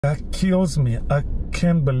That kills me. I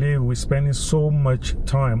can't believe we're spending so much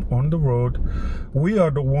time on the road. We are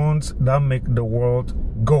the ones that make the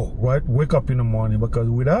world go, right? Wake up in the morning, because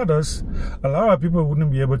without us, a lot of people wouldn't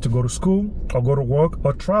be able to go to school or go to work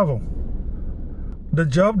or travel. The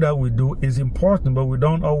job that we do is important, but we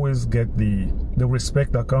don't always get the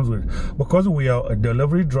respect that comes with it. Because we are a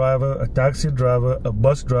delivery driver, a taxi driver, a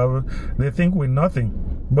bus driver, they think we're nothing.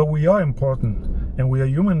 But we are important, and we are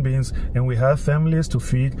human beings, and we have families to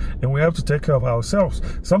feed, and we have to take care of ourselves.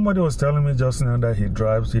 Somebody was telling me just now that he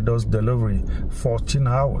does delivery 14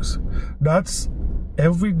 hours. That's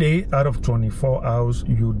every day out of 24 hours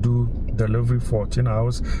you do delivery 14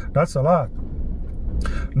 hours. That's a lot.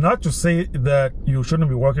 Not to say that you shouldn't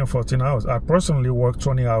be working 14 hours. I personally work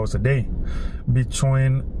 20 hours a day.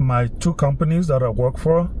 Between my two companies that I work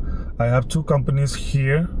for, I have two companies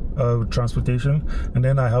here, transportation, and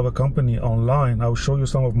then I have a company online. I'll show you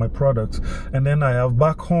some of my products. And then I have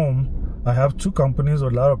back home, I have two companies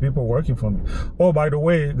with a lot of people working for me. Oh, by the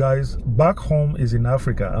way, guys, back home is in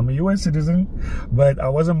Africa. I'm a US citizen, but I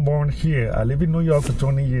wasn't born here. I live in New York for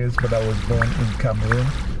 20 years, but I was born in Cameroon,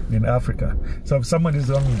 in Africa. So if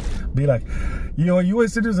somebody's on me, be like, you're a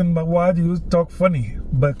US citizen, but why do you talk funny?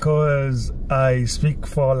 Because I speak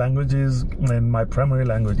 4 languages, and my primary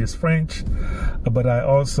language is French, but I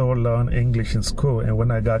also learned English in school. And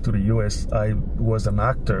when I got to the US, I was an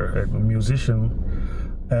actor, a musician.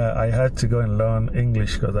 I had to go and learn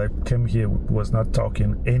English because I came here, was not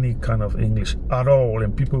talking any kind of English at all,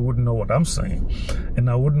 and people wouldn't know what I'm saying, and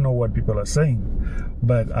I wouldn't know what people are saying.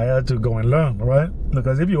 But I had to go and learn, right?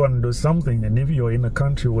 Because if you want to do something, and if you're in a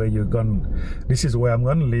country where this is where I'm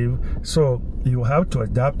going to live, so you have to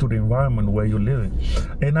adapt to the environment where you're living.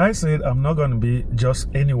 And I said, I'm not going to be just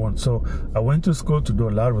anyone. So I went to school to do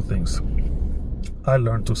a lot of things. I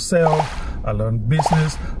learned to sell, I learned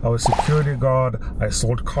business, I was security guard, I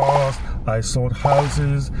sold cars, I sold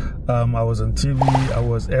houses, I was on TV, I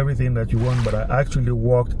was everything that you want, but I actually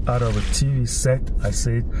walked out of a TV set. I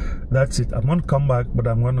said, that's it, I'm going to come back, but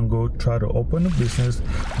I'm going to go try to open a business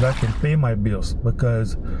that can pay my bills.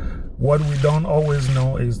 Because what we don't always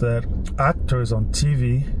know is that actors on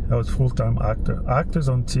TV, I was a full-time actor, actors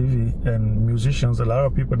on TV and musicians, a lot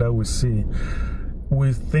of people that we see,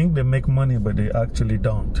 we think they make money, but they actually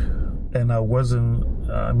don't. And I was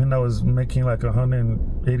making like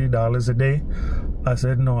 $180 a day. I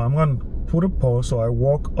said, no, I'm going to put a pause. So I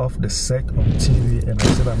walk off the set on TV, and I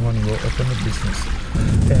said, I'm going to go open a business.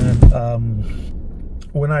 And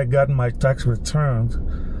when I got my tax returns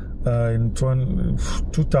in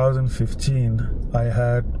 2015, I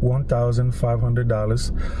had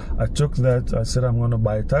 $1,500. I took that, I said, I'm going to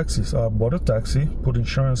buy a taxi. So I bought a taxi, put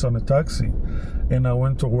insurance on the taxi, and I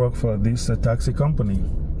went to work for this taxi company.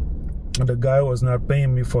 The guy was not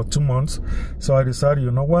paying me for 2 months, so I decided,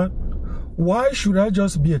 you know what? Why should I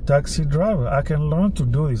just be a taxi driver? I can learn to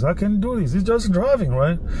do this. I can do this. It's just driving,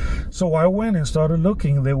 right? So I went and started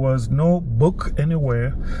looking. There was no book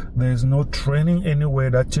anywhere. There's no training anywhere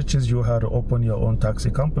that teaches you how to open your own taxi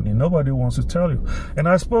company. Nobody wants to tell you. And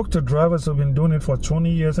I spoke to drivers who've been doing it for 20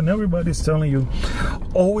 years, and everybody's telling you,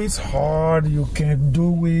 oh, it's hard. You can't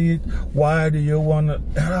do it. Why do you want to?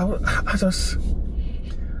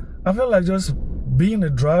 I feel like just being a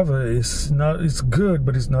driver it's good,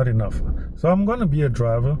 but it's not enough. So I'm going to be a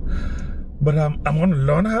driver, but I'm going to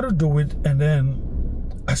learn how to do it. And then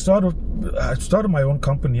I started my own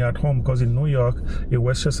company at home, because in New York, in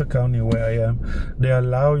Westchester County where I am, they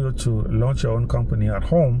allow you to launch your own company at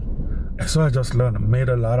home. And so I just learned, made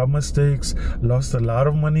a lot of mistakes, lost a lot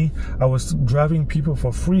of money. I was driving people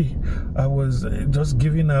for free. I was just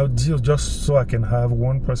giving out deals just so I can have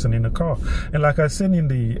one person in the car. And like I said in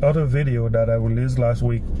the other video that I released last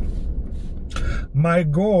week, my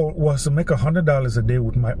goal was to make $100 a day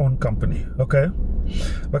with my own company, okay?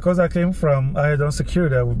 Because I had done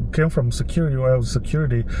security. I came from security, where I was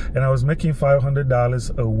security, and I was making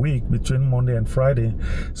 $500 a week between Monday and Friday.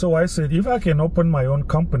 So I said, if I can open my own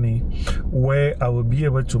company where I will be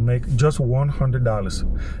able to make just $100.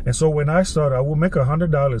 And so when I started, I will make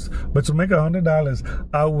 $100, but to make $100,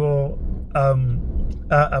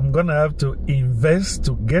 I'm gonna have to invest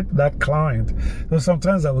to get that client. So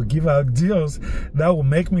sometimes I will give out deals that will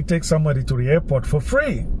make me take somebody to the airport for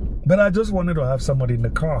free. But I just wanted to have somebody in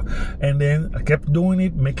the car. And then I kept doing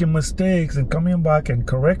it, making mistakes and coming back and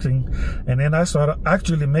correcting. And then I started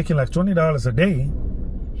actually making like $20 a day.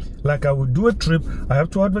 Like I would do a trip, I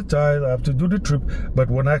have to advertise, I have to do the trip.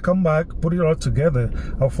 But when I come back, put it all together,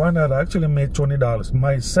 I'll find out I actually made $20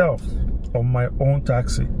 myself on my own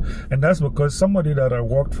taxi. And that's because somebody that I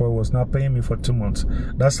worked for was not paying me for 2 months.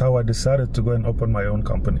 That's how I decided to go and open my own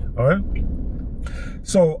company. All right?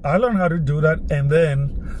 So I learned how to do that, and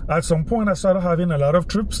then at some point I started having a lot of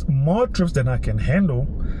trips, more trips than I can handle,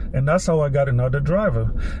 and that's how I got another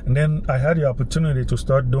driver. And then I had the opportunity to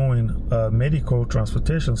start doing medical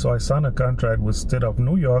transportation, so I signed a contract with State of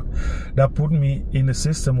New York that put me in a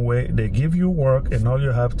system where they give you work and all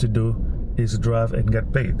you have to do is drive and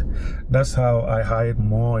get paid. That's how I hired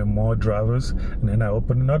more and more drivers, and then I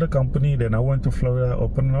opened another company. Then I went to Florida,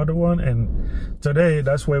 opened another one, and today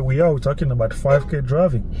that's where we are. We're talking about 5K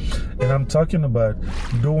driving, and I'm talking about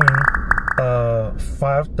doing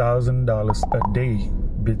 $5,000 a day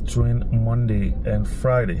between Monday and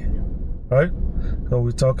Friday, right? So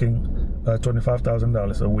we're talking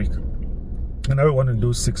 $25,000 a week. And I want to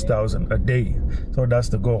do 6,000 a day. So that's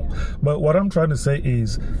the goal. But what I'm trying to say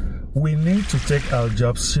is we need to take our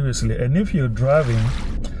job seriously. And if you're driving,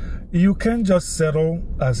 you can't just settle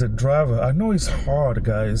as a driver. I know it's hard,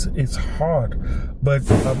 guys. It's hard. But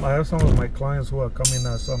I have some of my clients who are coming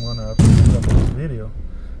now, so I'm going to have to pick up this video.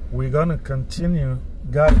 We're going to continue.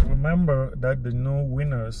 Guys, remember that the new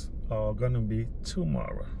winners are going to be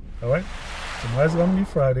tomorrow. All right? Tomorrow's going to be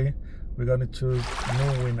Friday. We're going to choose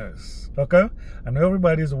new winners. Okay? I know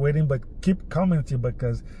everybody's waiting, but keep commenting,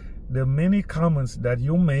 because the many comments that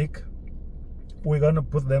you make, we're going to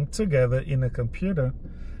put them together in a computer,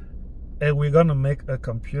 and we're going to make a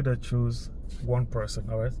computer choose one person.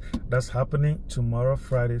 All right? That's happening tomorrow,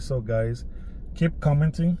 Friday. So guys, keep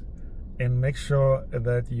commenting and make sure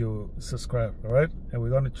that you subscribe. All right? And we're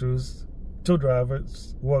going to choose 2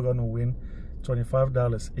 drivers who are going to win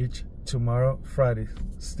 $25 each tomorrow, Friday.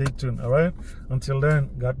 Stay tuned. All right? Until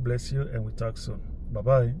then, God bless you, and we talk soon.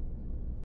 Bye-bye.